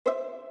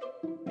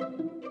Good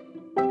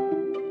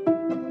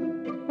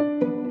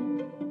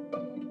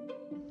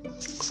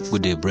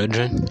day,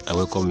 brethren. I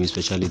welcome you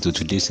especially to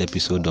today's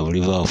episode of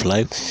River of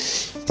Life.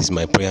 It is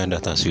my prayer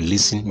that as you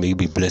listen, may you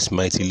be blessed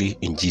mightily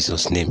in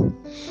Jesus' name.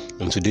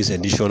 On today's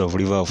edition of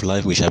River of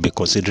Life, we shall be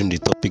considering the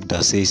topic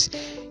that says,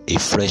 a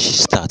fresh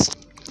start.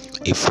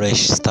 A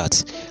fresh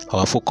start.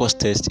 Our focus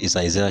text is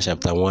Isaiah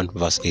chapter 1,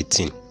 verse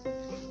 18.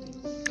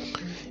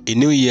 A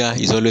new year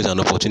is always an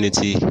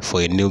opportunity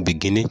for a new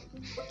beginning.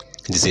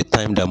 It is a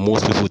time that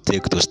most people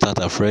take to start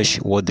afresh.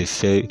 What they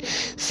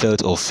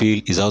felt or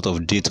feel is out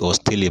of date or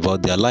still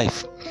about their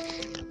life.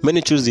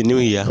 Many choose the new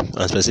year,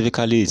 and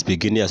specifically its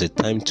beginning, as a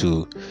time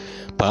to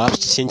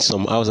perhaps change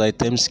some house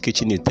items,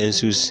 kitchen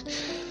utensils,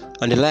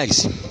 and the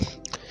likes,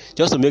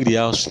 just to make the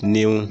house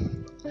new,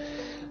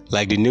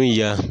 like the new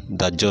year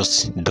that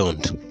just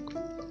dawned.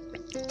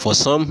 For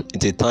some,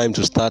 it's a time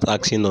to start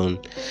acting on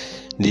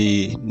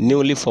the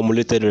newly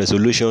formulated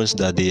resolutions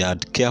that they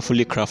had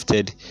carefully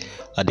crafted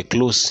at the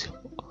close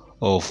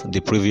of the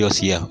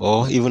previous year,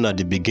 or even at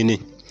the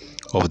beginning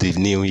of the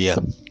new year.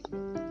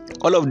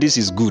 All of this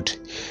is good,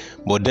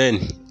 but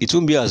then it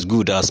won't be as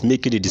good as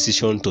making the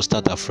decision to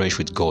start afresh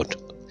with God.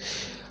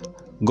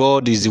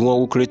 God is the one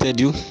who created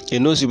you. He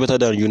knows you better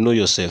than you know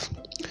yourself.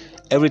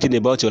 Everything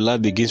about your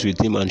life begins with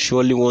Him, and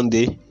surely one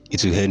day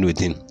it will end with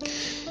Him.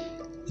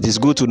 It is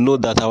good to know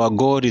that our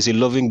God is a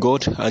loving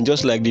God, and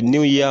just like the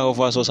new year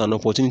offers us an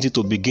opportunity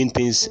to begin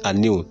things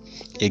anew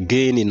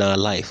again in our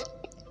life,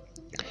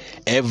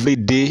 every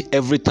day,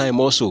 every time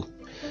also,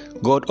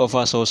 God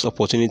offers us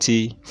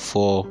opportunity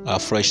for a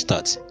fresh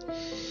start.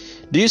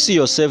 Do you see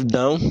yourself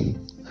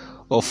down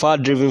or far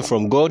driven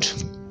from God?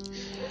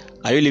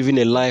 Are you living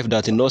a life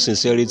that in all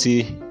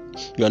sincerity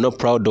you are not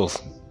proud of?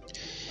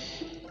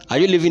 Are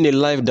you living a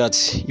life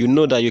that you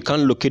know that you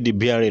can't locate the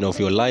bearing of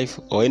your life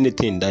or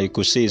anything that you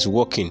could say is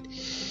working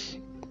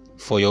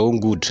for your own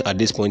good at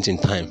this point in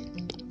time?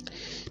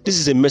 This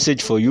is a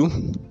message for you,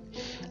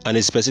 and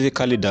it's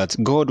specifically that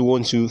God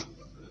wants you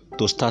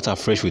to start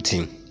afresh with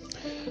Him.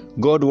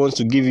 God wants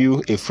to give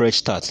you a fresh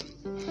start.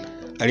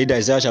 I read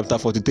Isaiah chapter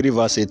 43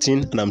 verse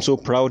 18, and I'm so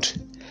proud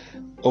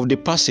of the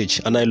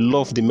passage, and I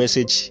love the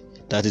message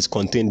that is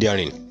contained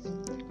therein.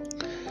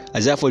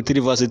 Isaiah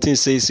 43 verse 18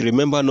 says,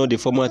 remember not the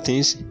former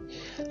things.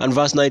 And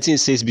verse 19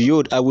 says,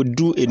 behold, I will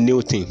do a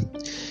new thing.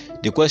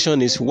 The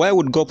question is, why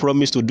would God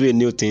promise to do a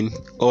new thing,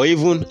 or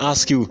even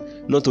ask you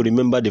not to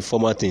remember the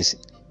former things,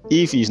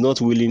 if He is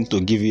not willing to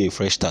give you a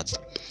fresh start?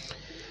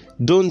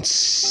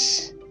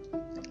 Don't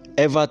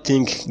ever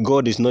think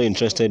God is not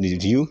interested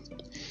in you.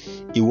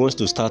 He wants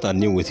to start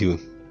anew with you.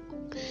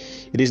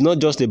 It is not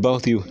just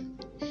about you,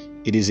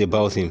 it is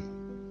about Him.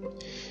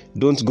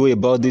 Don't go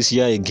about this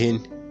year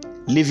again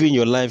living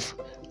your life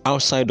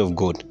outside of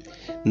God.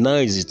 Now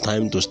is the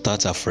time to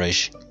start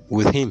afresh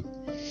with Him.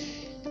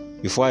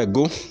 Before I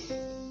go,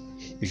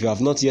 if you have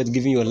not yet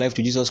given your life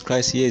to Jesus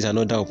Christ, here is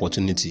another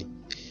opportunity.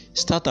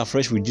 Start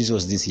afresh with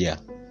Jesus this year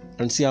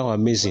and see how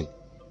amazing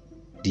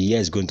the year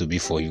is going to be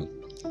for you.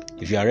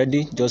 If you are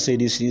ready, just say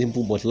this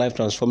simple but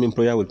life-transforming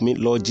prayer with me.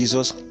 Lord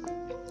Jesus,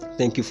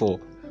 thank you for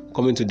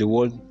coming to the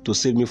world to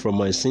save me from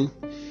my sin.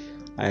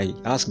 I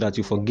ask that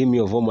you forgive me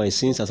of all my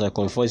sins as I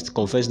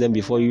confess them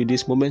before you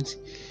this moment.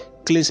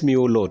 Cleanse me,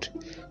 O Lord.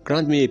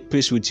 Grant me a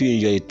place with you in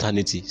your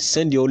eternity.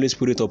 Send the Holy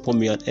Spirit upon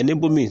me and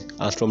enable me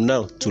as from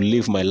now to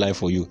live my life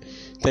for you.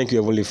 Thank you,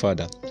 Heavenly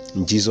Father.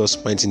 In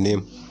Jesus' mighty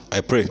name,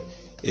 I pray.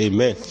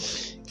 Amen.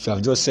 If you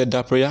have just said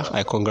that prayer,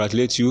 I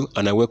congratulate you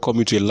and I welcome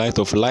you to a life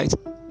of light,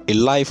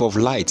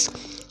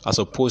 as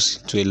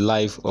opposed to a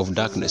life of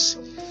darkness.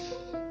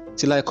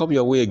 Till I come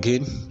your way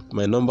again,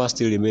 my number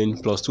still remain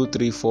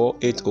 +234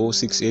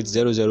 8068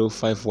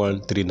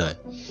 005139.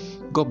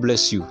 God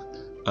bless you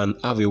and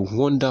have a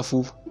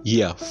wonderful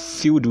year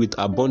filled with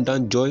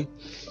abundant joy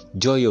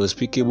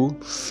unspeakable,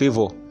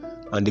 favor,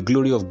 and the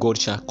glory of God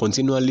shall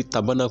continually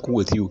tabernacle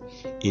with you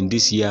in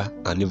this year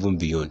and even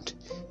beyond.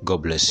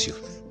 God bless you.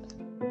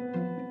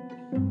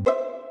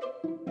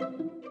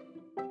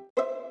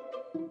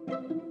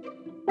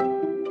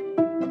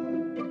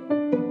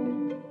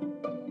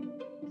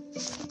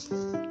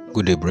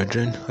 Good day,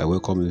 brethren. I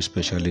welcome you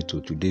especially to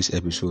today's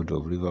episode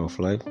of River of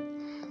Life.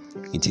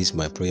 It is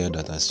my prayer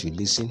that as you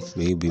listen,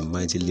 may you be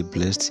mightily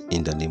blessed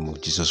in the name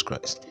of Jesus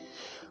Christ.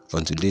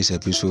 On today's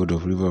episode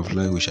of River of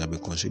Life, we shall be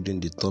considering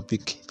the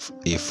topic,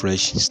 A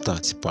Fresh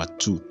Start, Part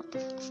 2.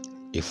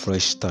 A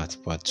Fresh Start,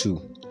 Part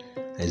 2.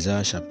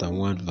 Isaiah chapter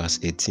 1 verse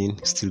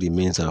 18 still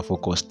remains our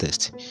focus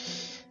text.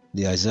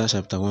 The Isaiah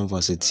chapter 1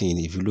 verse 18,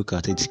 if you look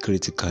at it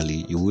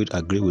critically, you would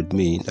agree with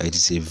me that it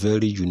is a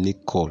very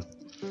unique call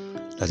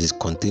that is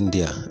contained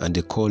there, and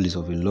the call is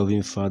of a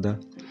loving Father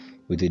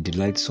with a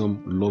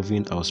delightsome,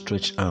 loving,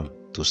 outstretched arm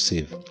to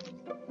save.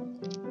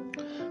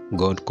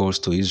 God calls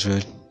to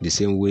Israel the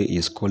same way He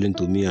is calling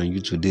to me and you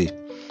today,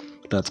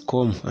 that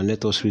come and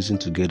let us reason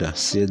together,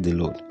 says the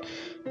Lord.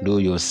 Though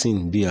your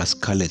sin be as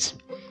scarlet,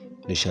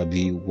 they shall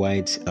be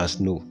white as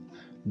snow.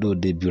 Though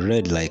they be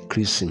red like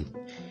crimson,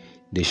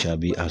 they shall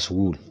be as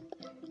wool.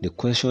 The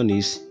question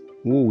is,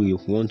 Who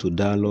will want to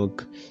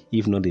dialogue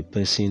if not the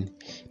person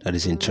that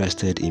is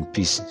interested in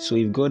peace? So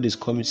if God is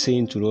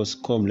saying to us,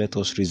 come, let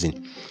us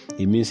reason,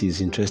 it means he's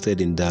interested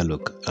in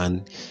dialogue.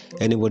 And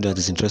anybody that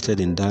is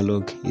interested in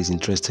dialogue is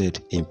interested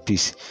in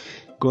peace.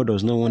 God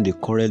does not want the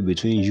quarrel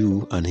between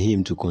you and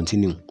him to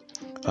continue,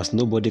 as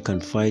nobody can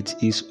fight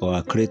his or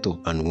her creator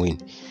and win.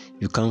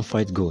 You can't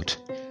fight God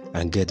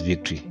and get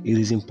victory. It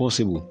is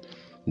impossible.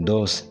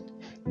 Thus,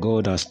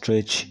 God has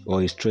stretched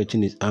or is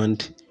stretching his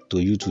hand to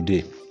you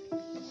today.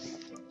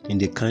 In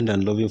the kind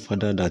and loving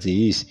Father that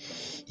he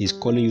is, he's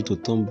calling you to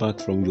turn back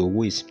from your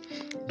ways,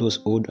 those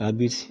old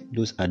habits,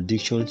 those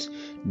addictions,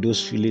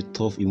 those really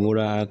tough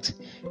immoral acts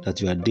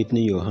that you are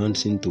dipping your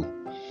hands into.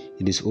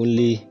 It is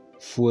only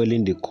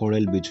fueling the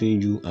quarrel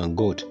between you and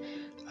God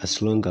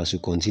as long as you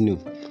continue.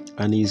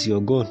 And he is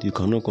your God. You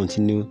cannot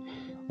continue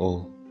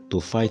or to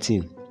fight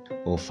him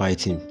or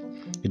fight him.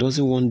 He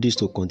doesn't want this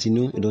to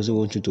continue. He doesn't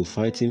want you to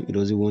fight him. He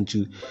doesn't want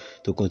you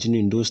to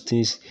continue in those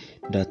things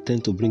that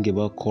tend to bring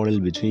about quarrel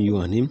between you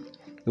and him.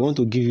 He wants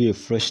to give you a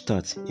fresh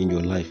start in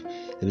your life,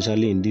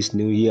 especially in this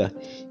new year.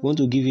 He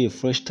wants to give you a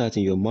fresh start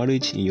in your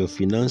marriage, in your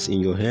finance, in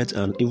your health,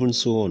 and even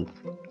so on.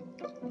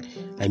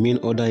 I mean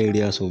other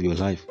areas of your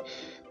life.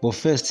 But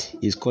first,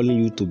 he's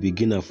calling you to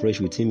begin afresh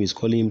with him. He's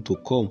calling him to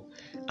come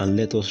and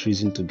let us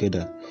reason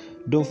together.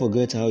 Don't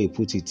forget how he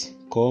put it.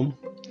 Come,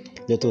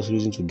 let us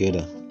reason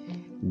together.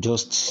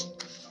 Just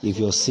if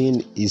your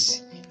sin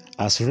is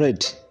as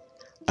red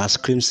as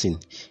crimson,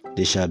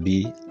 they shall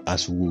be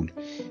as wool.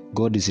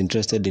 God is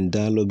interested in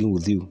dialoguing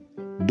with you,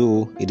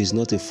 though it is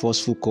not a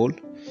forceful call,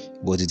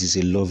 but it is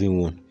a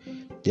loving one.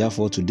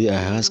 Therefore, today I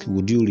ask,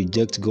 would you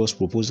reject God's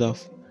proposal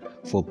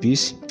for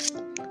peace?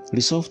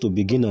 Resolve to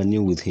begin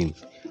anew with him,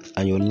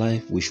 and your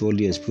life will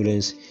surely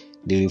experience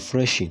the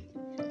refreshing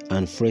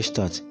and fresh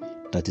start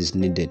that is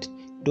needed.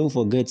 Don't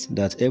forget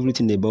that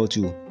everything about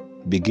you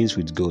begins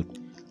with God,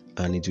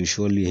 and it will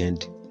surely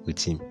end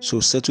with him. So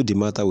settle the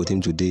matter with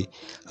him today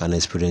and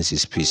experience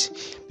his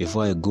peace.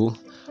 Before I go,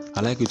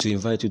 I'd like to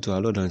invite you to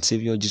our Lord and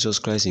Savior Jesus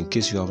Christ. In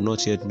case you have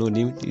not yet known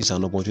him, it's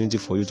an opportunity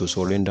for you to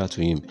surrender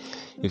to him.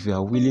 If you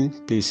are willing,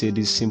 please say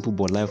this simple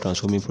but life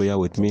transforming prayer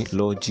with me.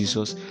 Lord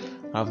Jesus,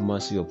 have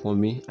mercy upon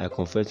me. I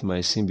confess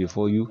my sin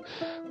before you.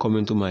 Come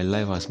into my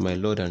life as my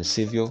Lord and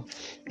Savior.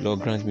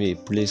 Lord, grant me a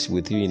place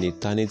with you in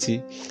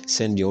eternity.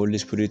 Send the Holy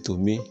Spirit to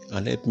me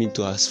and help me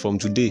to, as from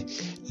today,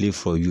 live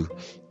for you.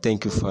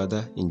 Thank you,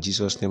 Father. In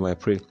Jesus' name I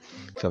pray.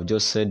 If you have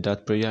just said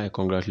that prayer, I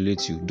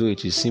congratulate you. Though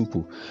it is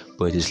simple,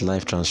 but it is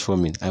life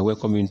transforming. I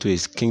welcome you into a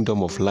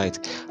kingdom of light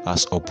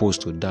as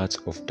opposed to that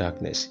of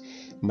darkness.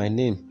 My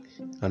name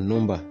and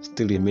number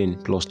still remain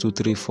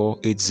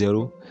 +234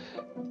 80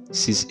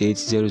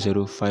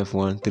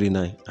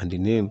 68005139, and the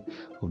name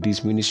of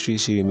this ministry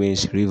still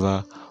remains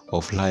River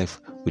of Life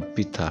with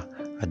Peter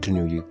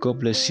Adunoye. God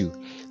bless you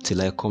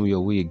till I come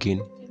your way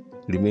again.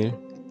 Remain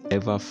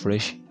ever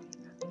fresh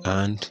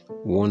and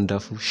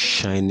wonderful,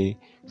 shining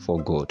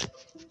for God.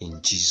 In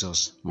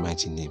Jesus'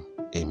 mighty name,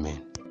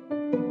 amen.